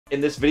In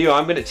this video,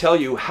 I'm going to tell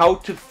you how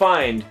to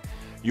find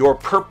your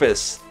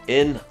purpose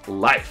in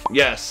life.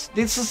 Yes,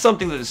 this is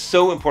something that is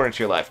so important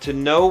to your life, to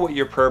know what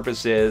your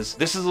purpose is.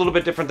 This is a little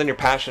bit different than your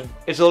passion.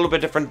 It's a little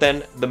bit different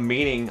than the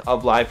meaning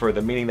of life or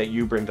the meaning that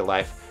you bring to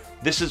life.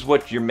 This is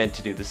what you're meant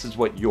to do. This is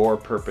what your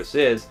purpose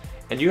is.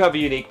 And you have a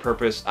unique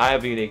purpose. I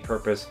have a unique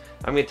purpose.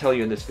 I'm going to tell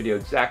you in this video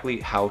exactly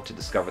how to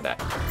discover that.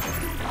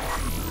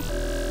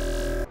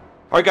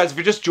 Alright guys, if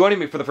you're just joining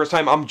me for the first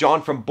time, I'm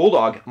John from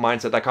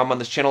BulldogMindset.com. On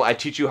this channel, I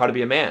teach you how to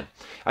be a man.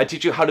 I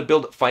teach you how to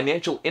build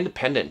financial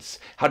independence,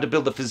 how to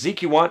build the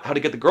physique you want, how to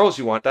get the girls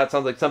you want. That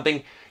sounds like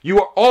something you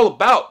are all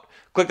about.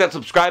 Click that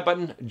subscribe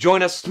button,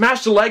 join us,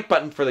 smash the like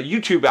button for the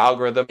YouTube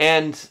algorithm,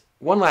 and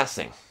one last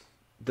thing,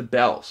 the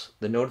bells,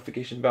 the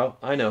notification bell.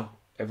 I know,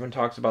 everyone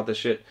talks about this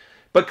shit,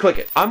 but click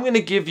it. I'm going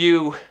to give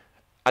you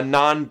a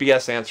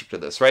non-BS answer to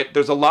this, right?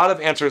 There's a lot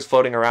of answers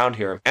floating around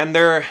here, and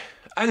they're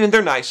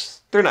nice.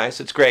 They're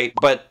nice, it's great,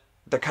 but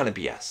they're kind of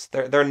BS.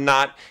 They're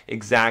not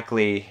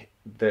exactly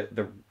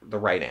the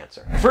right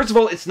answer. First of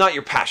all, it's not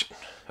your passion,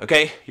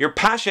 okay? Your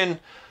passion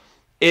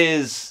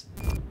is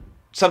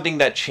something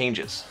that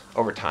changes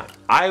over time.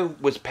 I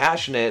was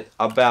passionate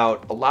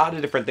about a lot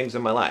of different things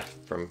in my life,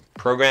 from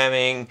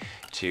programming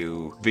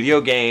to video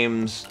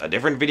games, a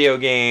different video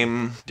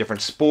game,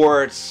 different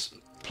sports,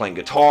 playing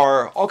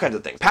guitar, all kinds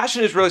of things.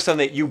 Passion is really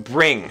something that you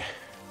bring,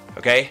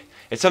 okay?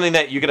 It's something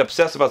that you get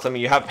obsessed about, something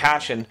you have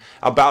passion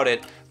about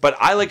it, but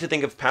I like to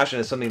think of passion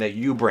as something that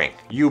you bring.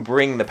 You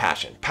bring the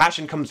passion.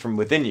 Passion comes from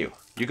within you.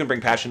 You can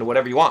bring passion to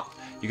whatever you want.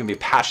 You can be a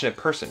passionate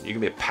person. You can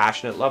be a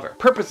passionate lover.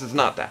 Purpose is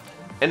not that.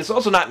 And it's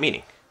also not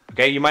meaning.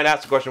 Okay, you might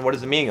ask the question, what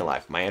is the meaning in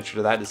life? My answer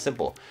to that is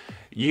simple.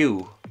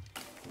 You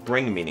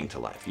bring meaning to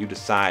life. You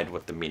decide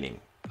what the meaning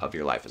of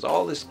your life is.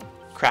 All this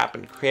crap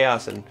and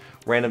chaos and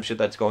random shit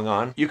that's going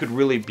on, you could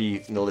really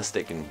be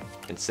nihilistic and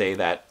say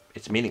that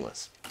it's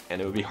meaningless. And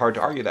it would be hard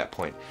to argue that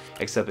point,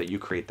 except that you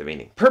create the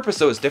meaning. Purpose,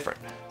 though, is different.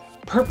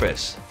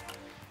 Purpose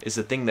is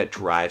the thing that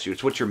drives you.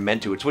 It's what you're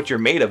meant to. It's what you're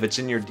made of. It's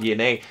in your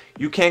DNA.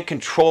 You can't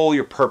control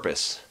your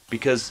purpose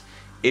because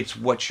it's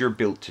what you're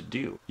built to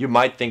do. You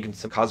might think in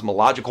some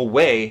cosmological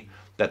way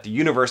that the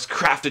universe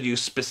crafted you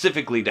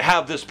specifically to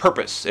have this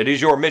purpose. It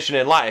is your mission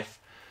in life.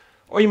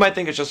 Or you might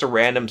think it's just a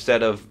random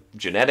set of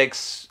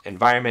genetics,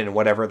 environment, and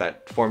whatever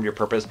that formed your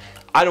purpose.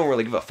 I don't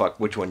really give a fuck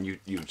which one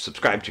you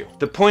subscribe to.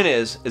 The point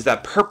is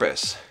that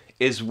purpose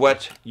is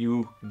what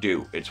you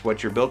do. It's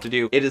what you're built to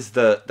do. It is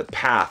the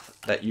path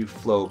that you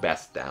flow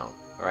best down,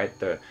 all right?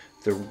 The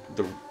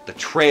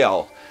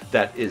trail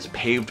that is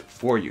paved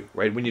for you,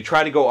 right? When you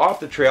try to go off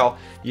the trail,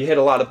 you hit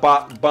a lot of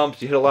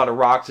bumps, you hit a lot of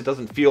rocks, it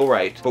doesn't feel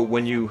right. But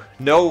when you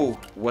know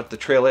what the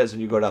trail is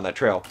and you go down that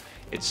trail,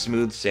 it's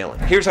smooth sailing.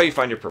 Here's how you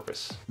find your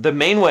purpose. The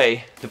main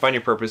way to find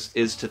your purpose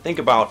is to think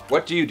about,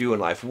 what do you do in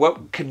life?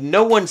 What can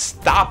no one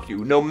stop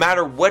you, no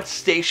matter what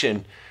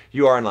station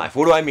you are in life?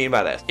 What do I mean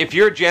by that? If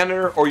you're a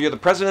janitor or you're the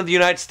president of the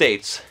United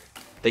States,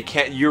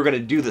 you're gonna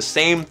do the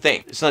same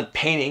thing. It's not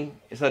painting,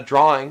 it's not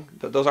drawing,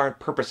 those aren't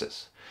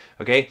purposes,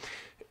 okay?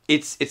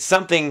 It's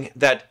something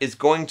that is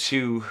going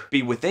to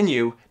be within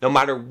you no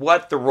matter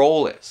what the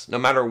role is, no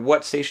matter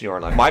what station you are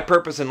in life. My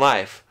purpose in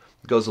life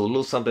goes a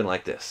little something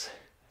like this.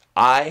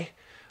 I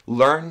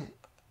learn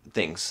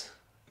things,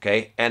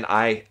 okay? And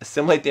I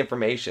assimilate the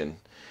information,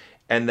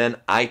 and then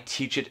I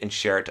teach it and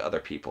share it to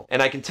other people.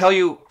 And I can tell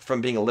you from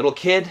being a little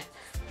kid,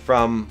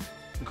 from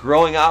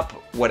growing up,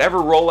 whatever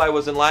role I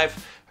was in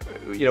life,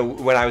 you know,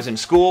 when I was in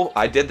school,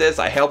 I did this,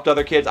 I helped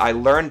other kids, I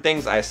learned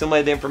things, I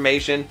assimilated the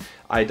information,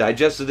 I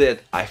digested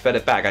it, I fed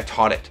it back, I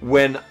taught it.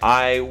 When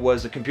I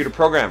was a computer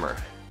programmer,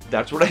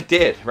 that's what I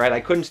did, right?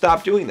 I couldn't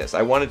stop doing this.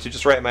 I wanted to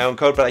just write my own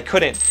code, but I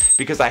couldn't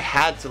because I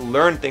had to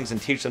learn things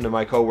and teach them to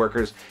my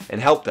coworkers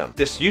and help them.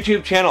 This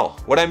YouTube channel,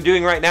 what I'm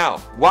doing right now,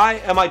 why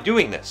am I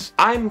doing this?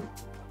 I'm,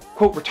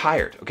 quote,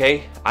 retired,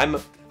 okay?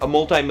 I'm a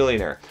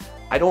multi-millionaire.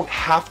 I don't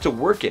have to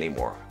work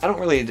anymore. I don't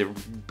really need to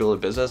build a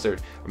business or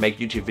make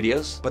YouTube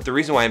videos, but the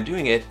reason why I'm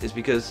doing it is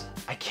because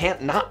I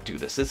can't not do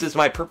this. This is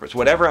my purpose.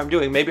 Whatever I'm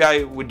doing, maybe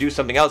I would do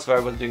something else if I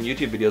wasn't doing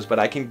YouTube videos, but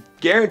I can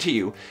guarantee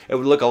you it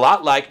would look a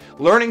lot like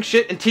learning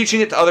shit and teaching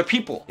it to other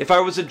people. If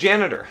I was a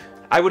janitor,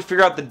 I would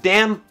figure out the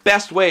damn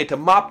best way to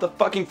mop the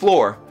fucking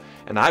floor,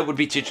 and I would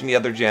be teaching the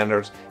other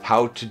janitors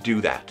how to do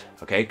that,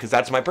 okay? Because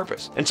that's my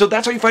purpose. And so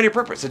that's how you find your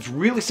purpose. It's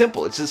really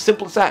simple. It's as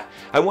simple as that.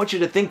 I want you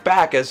to think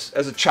back as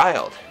a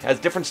child, as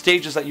different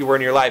stages that you were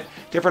in your life,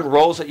 different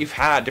roles that you've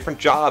had, different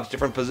jobs,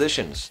 different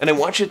positions. And I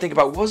want you to think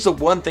about what was the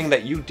one thing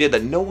that you did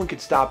that no one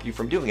could stop you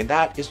from doing, and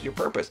that is your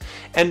purpose.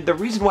 And the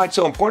reason why it's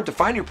so important to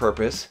find your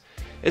purpose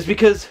is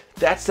because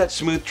that's that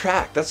smooth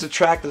track. That's the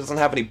track that doesn't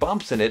have any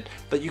bumps in it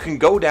that you can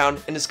go down,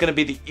 and it's gonna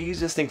be the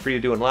easiest thing for you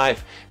to do in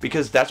life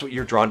because that's what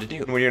you're drawn to do.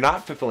 And when you're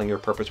not fulfilling your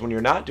purpose, when you're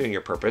not doing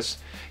your purpose,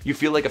 you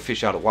feel like a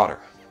fish out of water,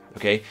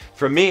 okay?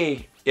 For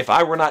me, if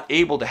I were not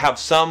able to have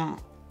some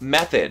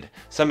method,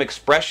 some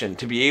expression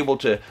to be able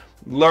to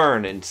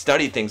learn and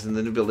study things and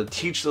then to be able to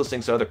teach those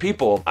things to other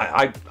people,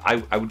 I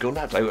would go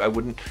nuts. I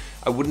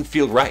wouldn't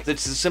feel right.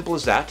 It's as simple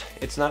as that.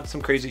 It's not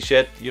some crazy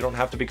shit. You don't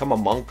have to become a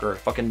monk or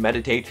fucking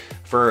meditate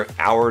for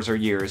hours or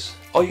years.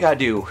 All you gotta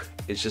do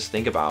is just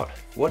think about,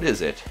 what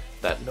is it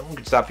that no one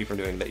can stop you from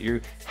doing, that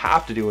you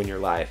have to do in your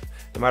life,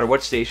 no matter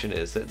what station it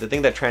is, the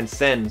thing that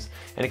transcends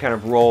any kind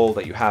of role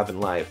that you have in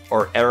life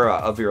or era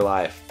of your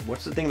life.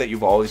 What's the thing that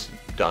you've always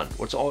done?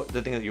 What's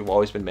the thing that you've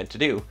always been meant to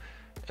do?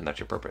 And that's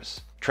your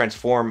purpose.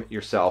 Transform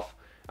yourself.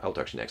 I will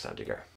talk to you next time. Take care.